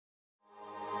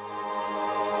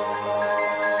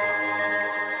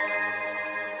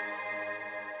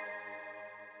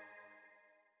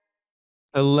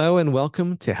Hello and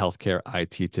welcome to Healthcare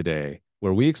IT Today,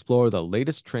 where we explore the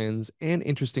latest trends and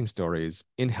interesting stories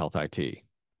in health IT.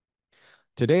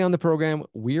 Today on the program,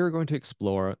 we are going to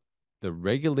explore the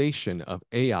regulation of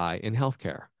AI in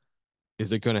healthcare.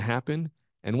 Is it going to happen?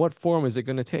 And what form is it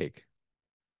going to take?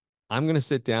 I'm going to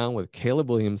sit down with Caleb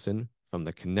Williamson from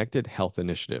the Connected Health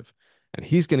Initiative, and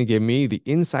he's going to give me the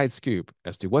inside scoop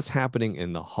as to what's happening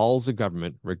in the halls of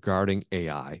government regarding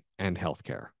AI and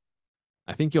healthcare.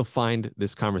 I think you'll find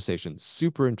this conversation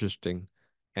super interesting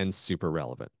and super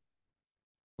relevant.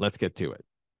 Let's get to it.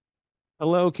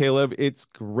 Hello, Caleb. It's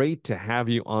great to have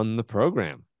you on the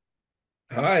program.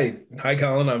 Hi,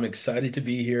 Colin. I'm excited to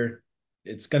be here.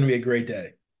 It's going to be a great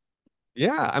day.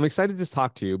 Yeah, I'm excited to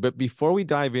talk to you. But before we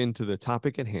dive into the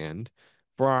topic at hand,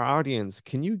 for our audience,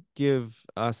 can you give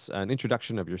us an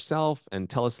introduction of yourself and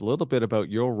tell us a little bit about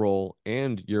your role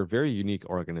and your very unique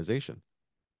organization?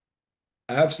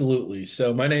 Absolutely.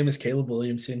 So, my name is Caleb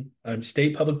Williamson. I'm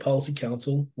State Public Policy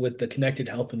Counsel with the Connected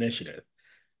Health Initiative.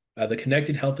 The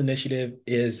Connected Health Initiative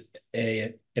is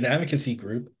an advocacy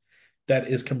group that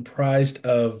is comprised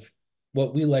of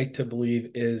what we like to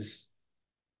believe is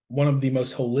one of the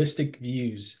most holistic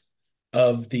views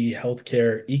of the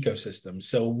healthcare ecosystem.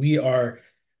 So, we are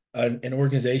an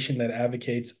organization that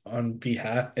advocates on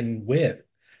behalf and with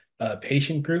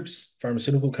patient groups,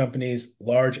 pharmaceutical companies,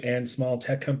 large and small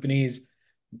tech companies,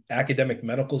 academic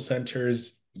medical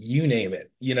centers, you name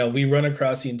it. We run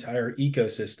across the entire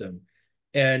ecosystem.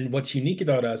 And what's unique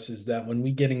about us is that when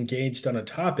we get engaged on a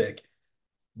topic,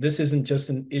 this isn't just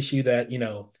an issue that,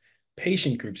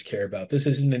 patient groups care about. This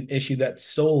isn't an issue that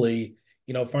solely,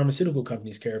 pharmaceutical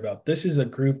companies care about. This is a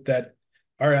group that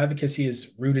our advocacy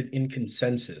is rooted in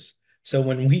consensus. So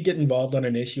when we get involved on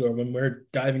an issue or when we're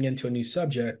diving into a new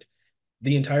subject,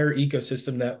 the entire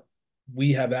ecosystem that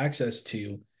we have access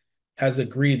to has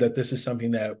agreed that this is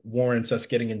something that warrants us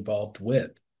getting involved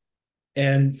with.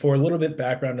 And for a little bit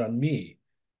background on me,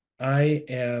 I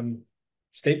am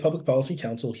State Public Policy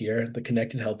Counsel here at the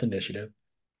Connected Health Initiative.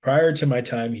 Prior to my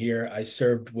time here, I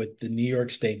served with the New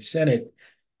York State Senate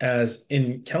as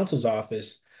in counsel's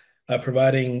office,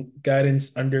 providing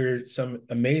guidance under some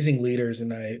amazing leaders.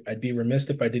 And I'd be remiss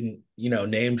if I didn't,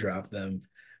 name drop them.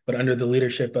 But under the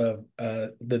leadership of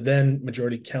the then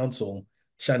majority counsel,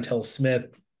 Chantel Smith,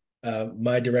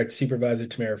 my direct supervisor,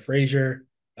 Tamara Frazier,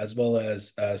 as well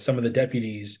as some of the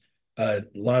deputies,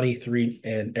 Lonnie Threet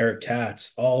and Eric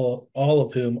Katz, all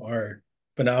of whom are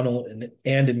phenomenal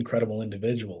and incredible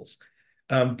individuals.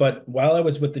 But while I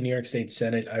was with the New York State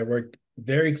Senate, I worked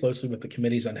very closely with the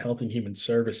committees on health and human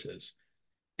services.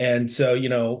 And so,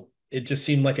 it just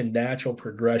seemed like a natural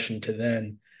progression to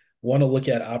then want to look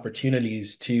at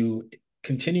opportunities to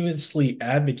continuously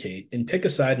advocate and pick a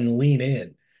side and lean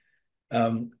in,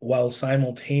 while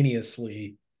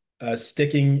simultaneously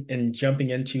sticking and jumping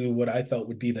into what I felt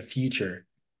would be the future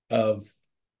of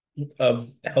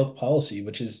health policy,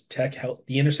 which is tech health,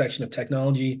 the intersection of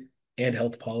technology and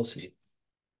health policy.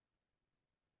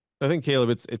 I think Caleb,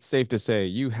 it's safe to say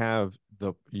you have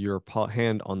your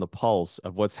hand on the pulse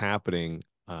of what's happening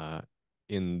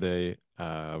in the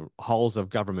halls of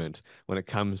government when it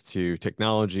comes to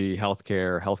technology,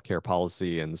 healthcare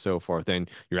policy, and so forth. And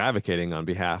you're advocating on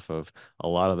behalf of a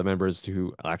lot of the members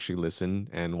who actually listen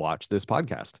and watch this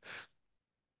podcast.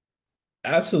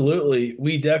 Absolutely,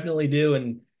 we definitely do,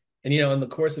 and in the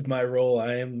course of my role,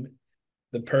 I am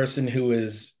the person who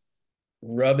is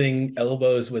rubbing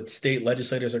elbows with state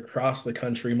legislators across the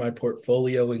country. My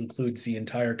portfolio includes the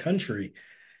entire country.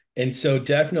 And so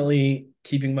definitely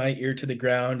keeping my ear to the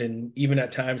ground and even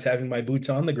at times having my boots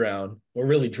on the ground or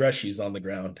really dress shoes on the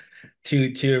ground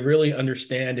to really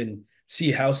understand and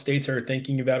see how states are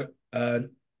thinking about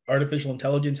artificial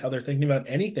intelligence, how they're thinking about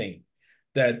anything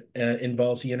that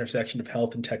involves the intersection of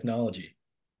health and technology.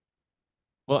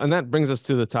 Well, and that brings us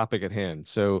to the topic at hand.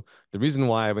 So, the reason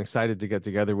why I'm excited to get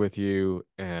together with you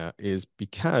is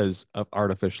because of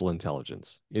artificial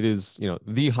intelligence. It is,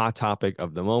 the hot topic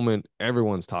of the moment.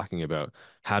 Everyone's talking about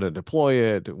how to deploy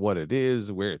it, what it is,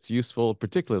 where it's useful,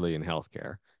 particularly in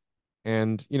healthcare.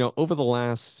 And, over the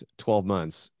last 12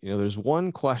 months, there's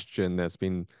one question that's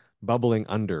been bubbling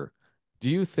under. Do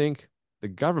you think the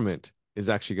government is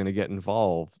actually going to get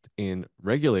involved in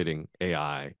regulating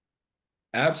AI?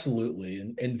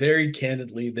 Absolutely. And very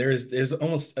candidly, there's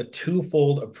almost a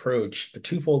twofold approach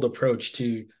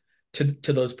to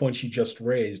those points you just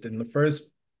raised. And the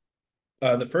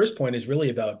first point is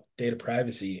really about data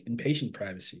privacy and patient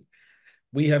privacy.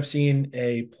 We have seen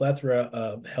a plethora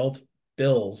of health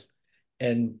bills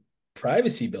and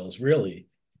privacy bills, really.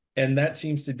 And that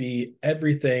seems to be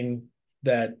everything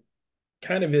that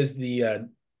kind of is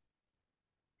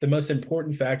the most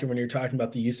important factor when you're talking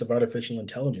about the use of artificial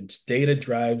intelligence. Data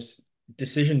drives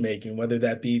decision making, whether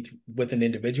that be with an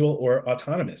individual or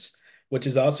autonomous, which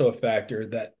is also a factor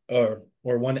that, or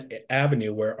one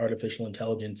avenue where artificial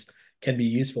intelligence can be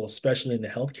useful, especially in the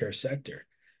healthcare sector.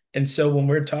 And so when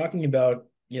we're talking about,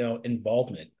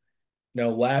 involvement,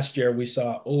 last year we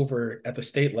saw over at the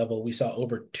state level, we saw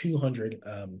over 200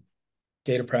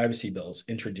 data privacy bills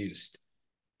introduced.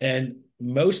 And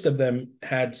most of them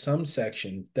had some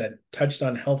section that touched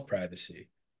on health privacy.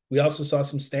 We also saw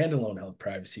some standalone health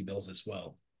privacy bills as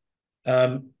well.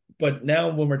 But now,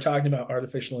 when we're talking about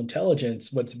artificial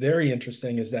intelligence, what's very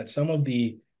interesting is that some of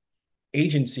the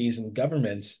agencies and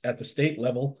governments at the state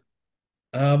level,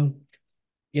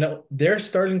 they're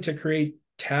starting to create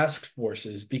task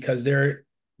forces because they're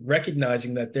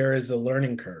recognizing that there is a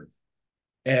learning curve.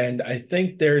 And I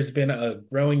think there's been a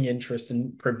growing interest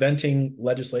in preventing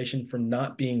legislation from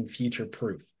not being future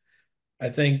proof. I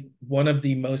think one of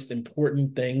the most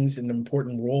important things and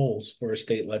important roles for a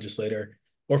state legislator,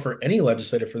 or for any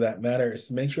legislator for that matter, is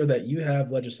to make sure that you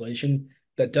have legislation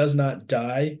that does not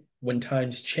die when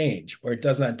times change, or it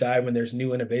does not die when there's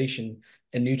new innovation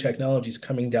and new technologies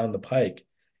coming down the pike.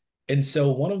 And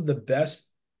so one of the best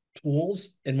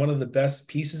tools and one of the best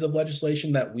pieces of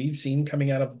legislation that we've seen coming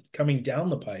down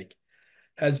the pike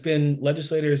has been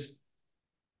legislators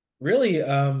really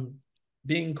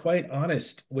being quite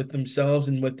honest with themselves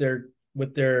and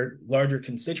with their larger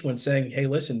constituents, saying, hey,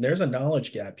 listen, there's a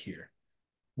knowledge gap here.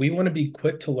 We want to be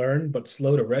quick to learn but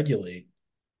slow to regulate.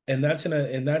 And that's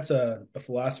a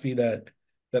philosophy that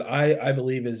I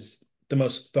believe is the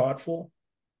most thoughtful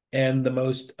and the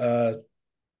most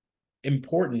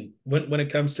important when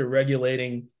it comes to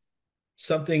regulating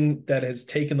something that has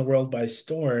taken the world by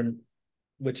storm,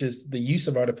 which is the use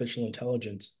of artificial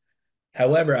intelligence.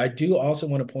 However, I do also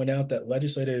want to point out that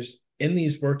legislators in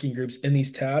these working groups, in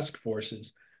these task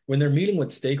forces, when they're meeting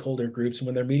with stakeholder groups and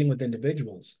when they're meeting with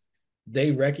individuals,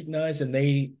 they recognize and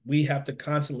we have to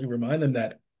constantly remind them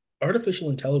that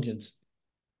artificial intelligence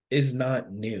is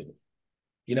not new.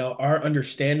 Our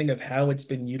understanding of how it's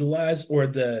been utilized or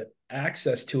the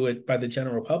access to it by the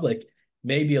general public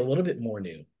may be a little bit more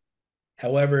new.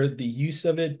 However, the use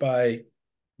of it by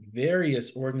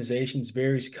various organizations,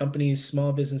 various companies,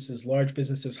 small businesses, large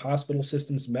businesses, hospital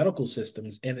systems, medical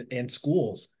systems, and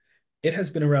schools, it has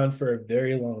been around for a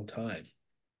very long time.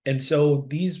 And so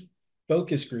these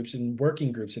focus groups and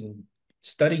working groups and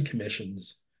study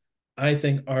commissions, I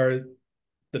think, are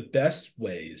the best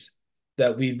ways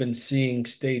that we've been seeing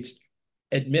states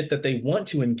admit that they want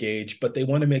to engage, but they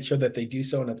want to make sure that they do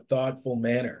so in a thoughtful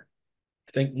manner.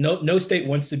 I think no state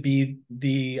wants to be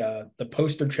the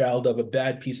poster child of a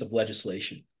bad piece of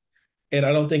legislation, and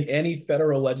I don't think any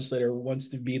federal legislator wants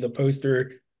to be the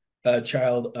poster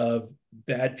child of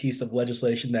bad piece of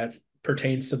legislation that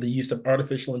pertains to the use of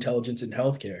artificial intelligence in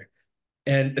healthcare,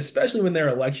 and especially when there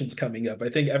are elections coming up. I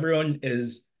think everyone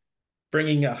is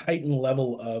bringing a heightened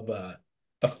level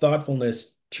of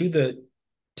thoughtfulness to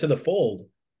the fold,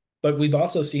 but we've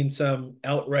also seen some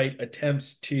outright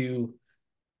attempts to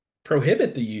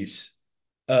prohibit the use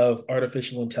of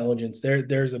artificial intelligence.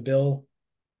 There's a bill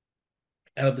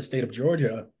out of the state of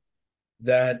Georgia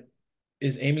that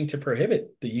is aiming to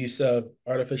prohibit the use of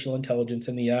artificial intelligence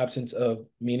in the absence of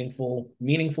meaningful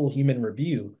human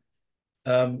review.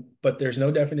 But there's no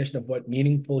definition of what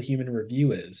meaningful human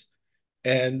review is.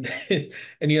 And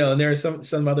and there are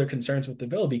some other concerns with the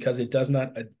bill because it does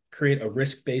not create a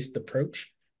risk-based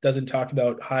approach, doesn't talk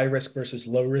about high risk versus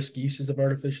low risk uses of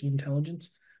artificial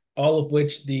intelligence, all of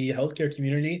which the healthcare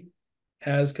community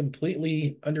has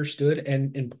completely understood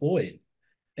and employed.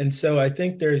 And so I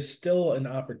think there's still an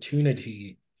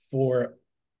opportunity for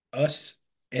us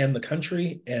and the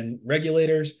country and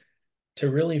regulators to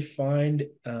really find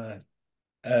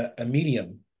a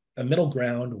medium, a middle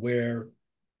ground where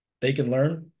they can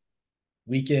learn,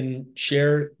 we can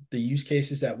share the use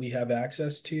cases that we have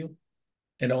access to,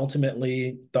 and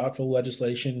ultimately thoughtful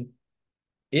legislation,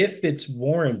 if it's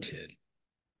warranted,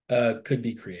 could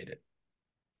be created.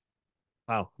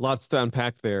 Wow, lots to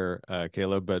unpack there,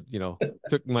 Caleb. But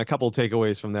took my couple of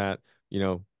takeaways from that.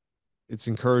 It's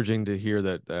encouraging to hear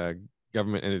that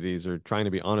government entities are trying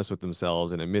to be honest with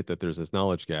themselves and admit that there's this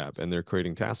knowledge gap, and they're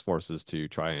creating task forces to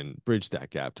try and bridge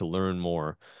that gap to learn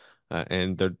more.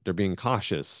 And they're being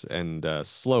cautious and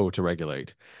slow to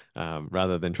regulate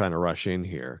rather than trying to rush in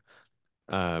here.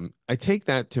 I take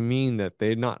that to mean that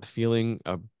they're not feeling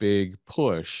a big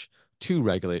push to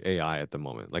regulate AI at the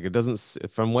moment. Like, it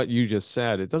doesn't, from what you just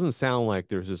said, it doesn't sound like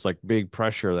there's this like big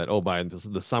pressure that, oh, by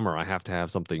the summer I have to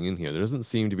have something in here. There doesn't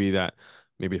seem to be that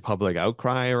maybe a public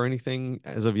outcry or anything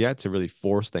as of yet to really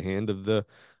force the hand of the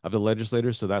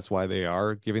legislators. So that's why they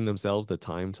are giving themselves the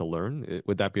time to learn.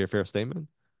 Would that be a fair statement?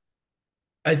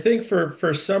 I think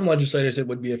for some legislators it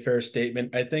would be a fair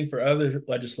statement. I think for other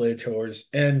legislators,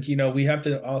 and we have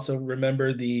to also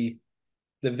remember the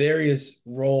various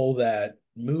role that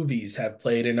movies have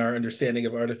played in our understanding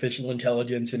of artificial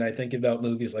intelligence. And I think about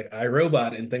movies like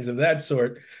iRobot and things of that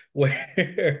sort,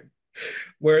 where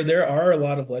where there are a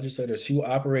lot of legislators who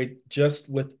operate just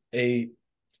with a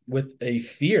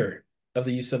fear of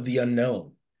the use of the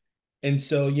unknown. And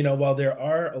so, while there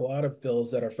are a lot of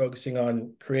bills that are focusing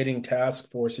on creating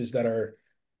task forces that are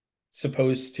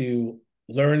supposed to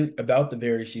learn about the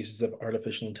various uses of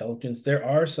artificial intelligence, there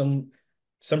are some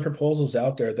proposals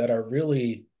out there that are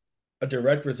really a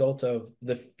direct result of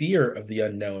the fear of the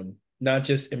unknown, not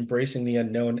just embracing the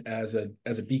unknown as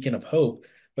a beacon of hope,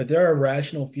 but there are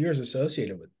rational fears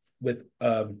associated with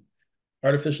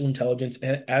artificial intelligence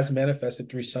as manifested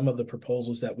through some of the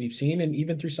proposals that we've seen and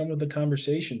even through some of the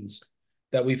conversations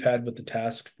that we've had with the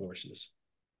task forces.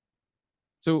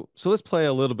 So let's play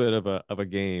a little bit of a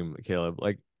game, Caleb.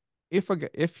 Like if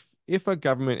a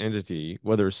government entity,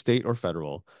 whether state or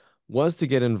federal, was to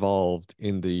get involved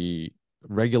in the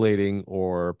regulating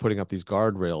or putting up these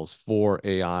guardrails for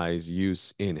AI's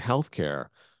use in healthcare,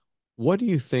 what do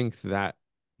you think that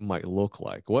might look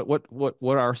like? What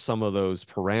are some of those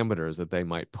parameters that they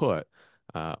might put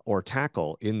or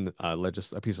tackle in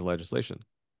a piece of legislation?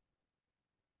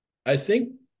 I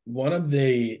think one of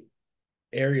the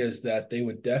areas that they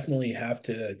would definitely have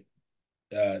to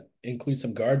include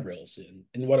some guardrails in,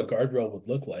 and what a guardrail would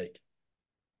look like,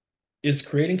 is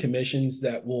creating commissions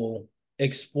that will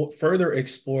further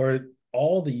explore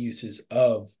all the uses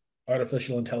of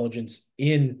artificial intelligence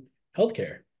in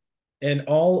healthcare. And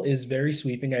all is very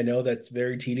sweeping. I know that's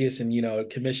very tedious, and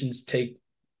commissions take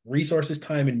resources,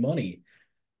 time, and money.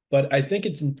 But I think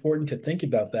it's important to think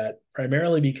about that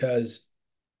primarily because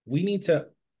we need to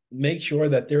make sure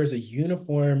that there is a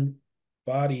uniform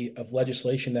body of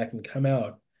legislation that can come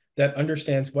out that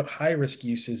understands what high risk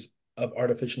uses of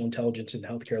artificial intelligence in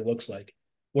healthcare looks like,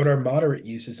 what are moderate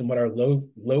uses, and what are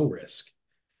low risk.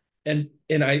 And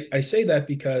I say that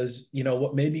because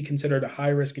what may be considered a high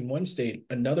risk in one state,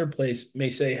 another place may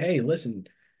say, hey, listen,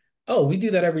 oh, we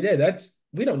do that every day. That's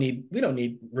we don't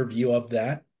need review of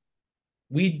that.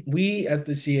 We at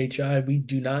the CHI, we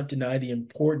do not deny the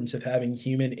importance of having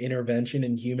human intervention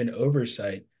and human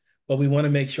oversight, but we want to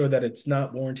make sure that it's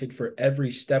not warranted for every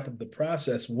step of the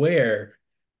process where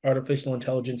artificial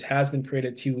intelligence has been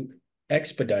created to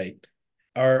expedite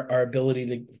our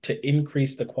ability to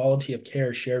increase the quality of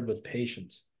care shared with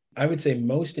patients. I would say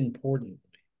most importantly,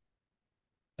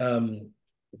 um,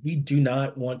 we do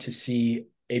not want to see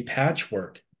a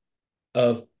patchwork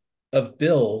of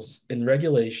bills and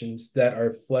regulations that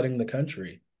are flooding the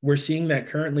country. We're seeing that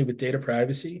currently with data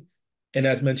privacy. And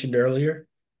as mentioned earlier,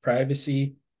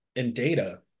 privacy and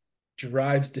data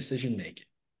drives decision making.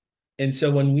 And so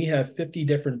when we have 50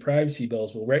 different privacy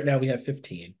bills, well, right now we have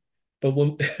 15, but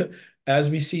when as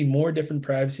we see more different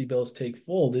privacy bills take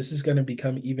full, this is going to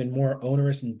become even more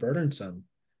onerous and burdensome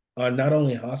on not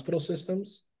only hospital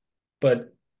systems,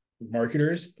 but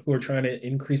marketers who are trying to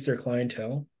increase their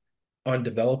clientele, on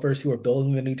developers who are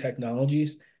building the new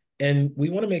technologies. And we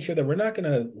want to make sure that we're not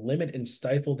going to limit and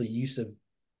stifle the use of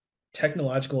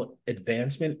technological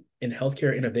advancement in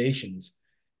healthcare innovations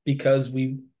because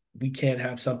we can't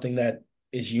have something that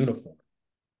is uniform.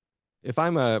 If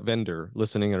I'm a vendor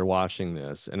listening or watching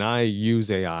this and I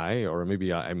use AI, or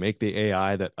maybe I make the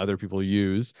AI that other people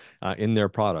use in their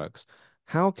products,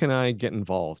 how can I get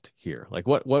involved here? Like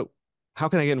how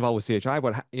can I get involved with CHI?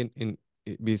 But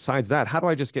besides that, how do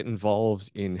I just get involved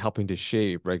in helping to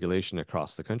shape regulation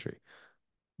across the country?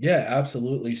 Yeah,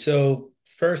 absolutely. So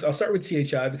first, I'll start with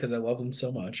CHI because I love them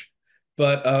so much.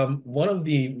 But one of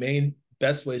the main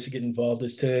best ways to get involved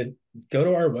is to go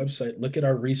to our website, look at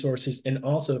our resources, and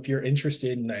also if you're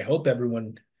interested, and I hope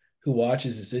everyone who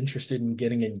watches is interested in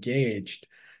getting engaged,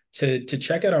 to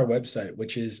check out our website,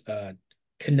 which is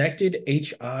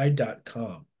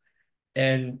connectedhi.com.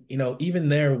 And even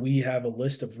there, we have a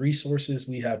list of resources,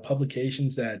 we have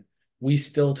publications that we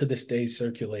still to this day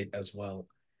circulate as well.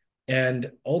 And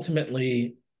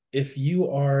ultimately, if you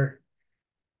are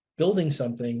building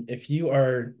something, if you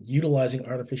are utilizing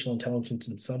artificial intelligence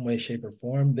in some way, shape, or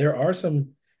form, there are some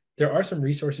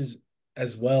resources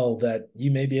as well that you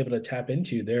may be able to tap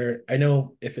into. There, I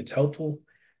know if it's helpful,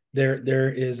 there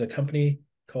is a company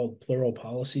called Plural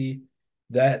Policy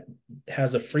that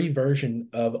has a free version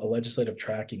of a legislative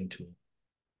tracking tool.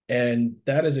 And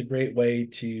that is a great way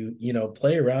to,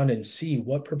 play around and see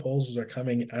what proposals are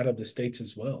coming out of the states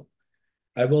as well.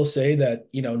 I will say that,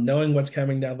 knowing what's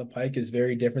coming down the pike is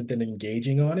very different than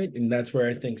engaging on it. And that's where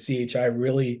I think CHI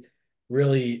really,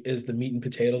 really is the meat and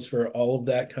potatoes for all of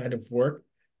that kind of work.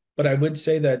 But I would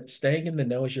say that staying in the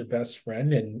know is your best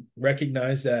friend, and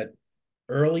recognize that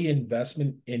early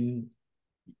investment in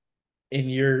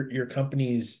your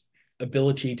company's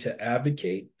ability to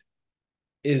advocate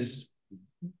is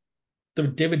the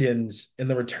dividends and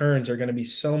the returns are going to be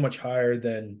so much higher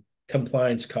than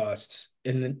compliance costs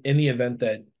in the event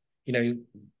that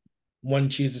one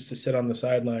chooses to sit on the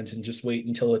sidelines and just wait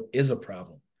until it is a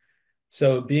problem.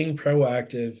 So being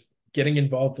proactive, getting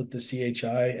involved with the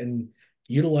CHI, and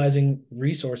utilizing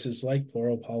resources like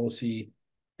plural policy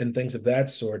and things of that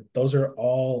sort, those are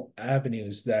all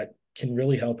avenues that can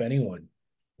really help anyone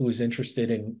who is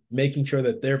interested in making sure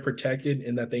that they're protected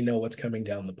and that they know what's coming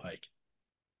down the pike.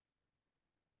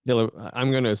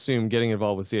 I'm going to assume getting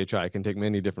involved with CHI can take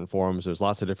many different forms. There's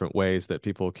lots of different ways that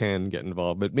people can get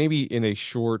involved, but maybe in a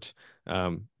short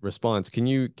response, can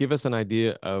you give us an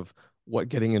idea of what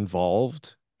getting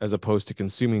involved, as opposed to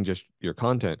consuming just your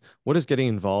content, what does getting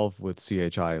involved with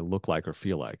CHI look like or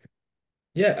feel like?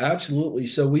 Yeah, absolutely.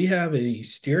 So we have a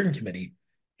steering committee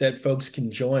that folks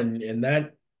can join, and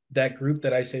that group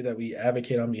that I say that we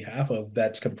advocate on behalf of,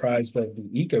 that's comprised of the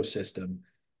ecosystem,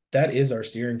 that is our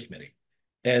steering committee.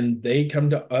 And they come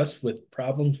to us with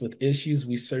problems, with issues.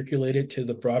 We circulate it to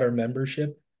the broader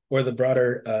membership or the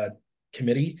broader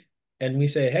committee, and we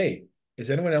say, hey, is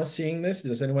anyone else seeing this?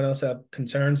 Does anyone else have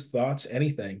concerns, thoughts,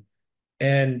 anything?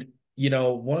 And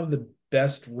one of the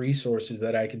best resources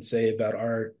that I can say about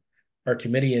our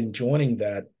committee and joining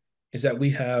that is that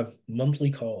we have monthly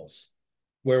calls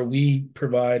where we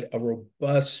provide a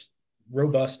robust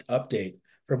update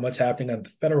from what's happening on the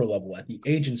federal level, at the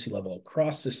agency level,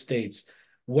 across the states.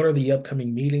 What are the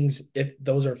upcoming meetings? If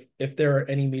there are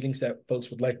any meetings that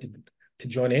folks would like to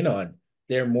join in on,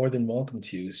 they're more than welcome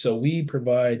to. So we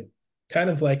provide kind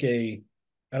of like I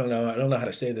don't know how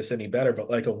to say this any better, but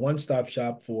like a one-stop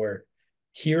shop for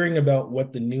hearing about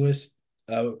what the newest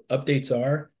updates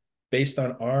are based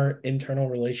on our internal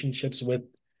relationships with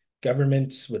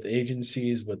governments, with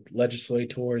agencies, with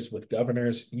legislators, with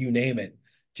governors, you name it.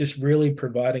 Just really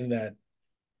providing that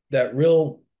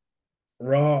real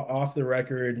raw, off the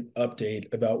record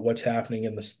update about what's happening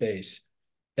in the space.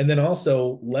 And then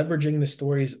also leveraging the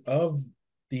stories of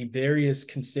the various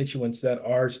constituents that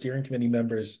our steering committee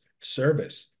members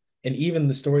service, and even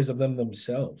the stories of them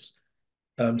themselves.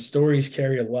 Stories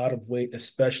carry a lot of weight,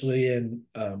 especially in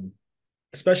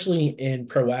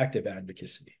proactive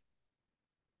advocacy.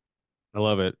 I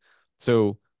love it.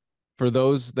 So for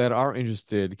those that are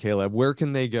interested, Caleb, where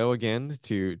can they go again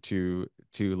to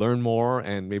learn more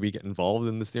and maybe get involved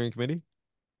in the steering committee?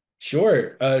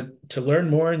 Sure. To learn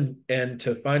more and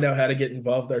to find out how to get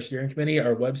involved with our steering committee,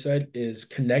 our website is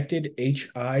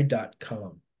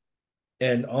connectedhi.com.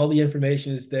 And all the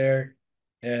information is there.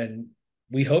 And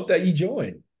we hope that you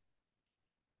join.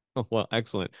 Oh, well,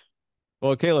 excellent.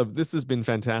 Well, Caleb, this has been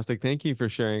fantastic. Thank you for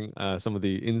sharing some of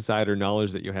the insider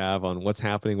knowledge that you have on what's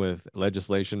happening with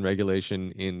legislation,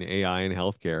 regulation in AI and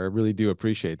healthcare. I really do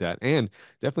appreciate that. And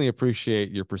definitely appreciate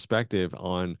your perspective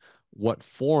on what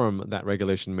form that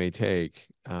regulation may take.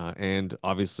 And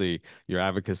obviously your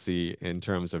advocacy in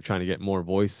terms of trying to get more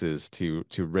voices to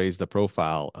raise the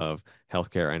profile of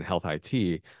healthcare and health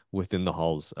IT within the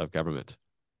halls of government.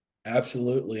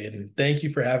 Absolutely. And thank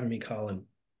you for having me, Colin.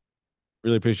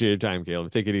 Really appreciate your time,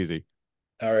 Caleb. Take it easy.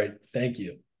 All right. Thank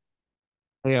you.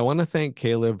 Hey, I want to thank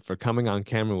Caleb for coming on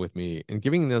camera with me and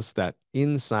giving us that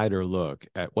insider look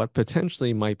at what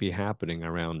potentially might be happening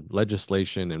around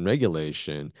legislation and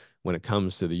regulation when it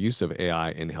comes to the use of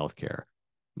AI in healthcare.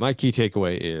 My key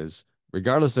takeaway is,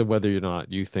 regardless of whether or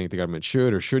not you think the government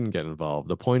should or shouldn't get involved,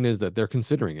 the point is that they're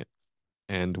considering it.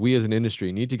 And we as an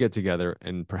industry need to get together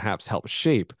and perhaps help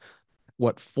shape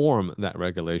what form that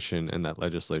regulation and that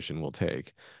legislation will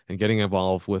take. And getting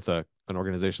involved with an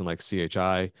organization like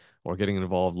CHI, or getting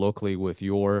involved locally with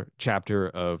your chapter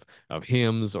of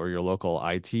HIMSS or your local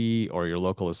IT or your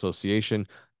local association,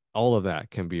 all of that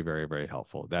can be very, very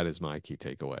helpful. That is my key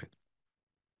takeaway.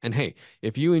 And hey,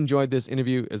 if you enjoyed this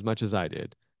interview as much as I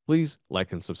did, please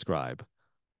like and subscribe.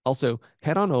 Also,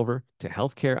 head on over to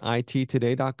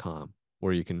healthcareittoday.com,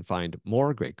 where you can find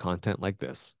more great content like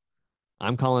this.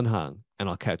 I'm Colin Hung, and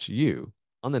I'll catch you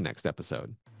on the next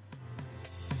episode.